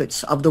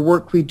snippets of the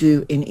work we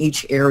do in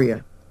each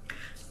area.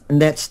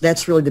 And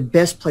that's really the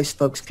best place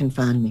folks can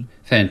find me.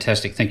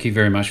 Fantastic. Thank you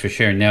very much for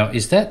sharing. Now,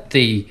 is that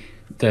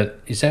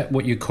is that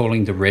what you're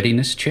calling the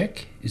readiness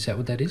check? Is that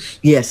what that is?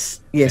 Yes,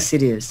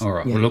 it is. All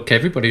right. Yeah. Well, look,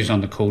 everybody who's on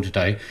the call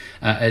today,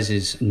 as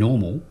is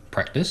normal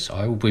practice,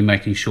 I will be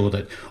making sure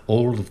that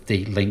all of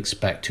the links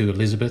back to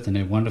Elizabeth and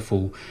her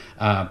wonderful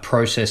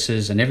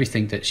processes and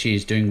everything that she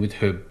is doing with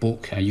her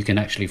book, you can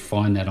actually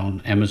find that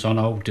on Amazon.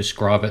 I'll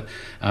describe it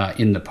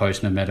in the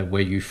post. No matter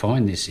where you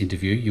find this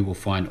interview, you will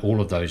find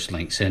all of those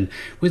links. And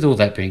with all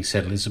that being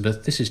said,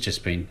 Elizabeth, this has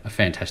just been a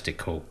fantastic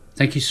call.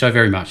 Thank you so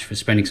very much for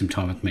spending some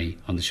time with me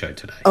on the show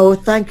today. Oh,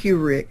 thank you,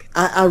 Rick.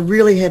 I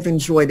really have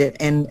enjoyed it,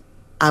 and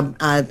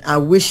I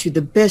wish you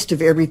the best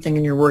of everything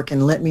in your work,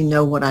 and let me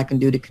know what I can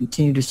do to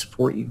continue to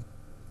support you.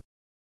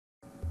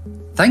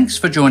 Thanks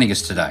for joining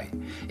us today.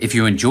 If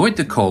you enjoyed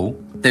the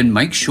call, then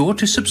make sure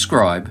to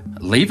subscribe,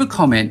 leave a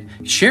comment,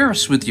 share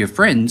us with your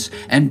friends,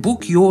 and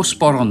book your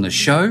spot on the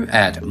show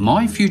at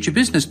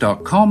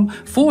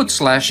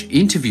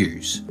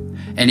myfuturebusiness.com/interviews.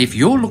 And if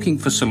you're looking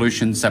for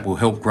solutions that will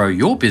help grow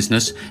your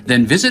business,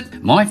 then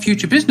visit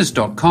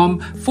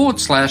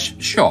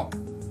myfuturebusiness.com/shop.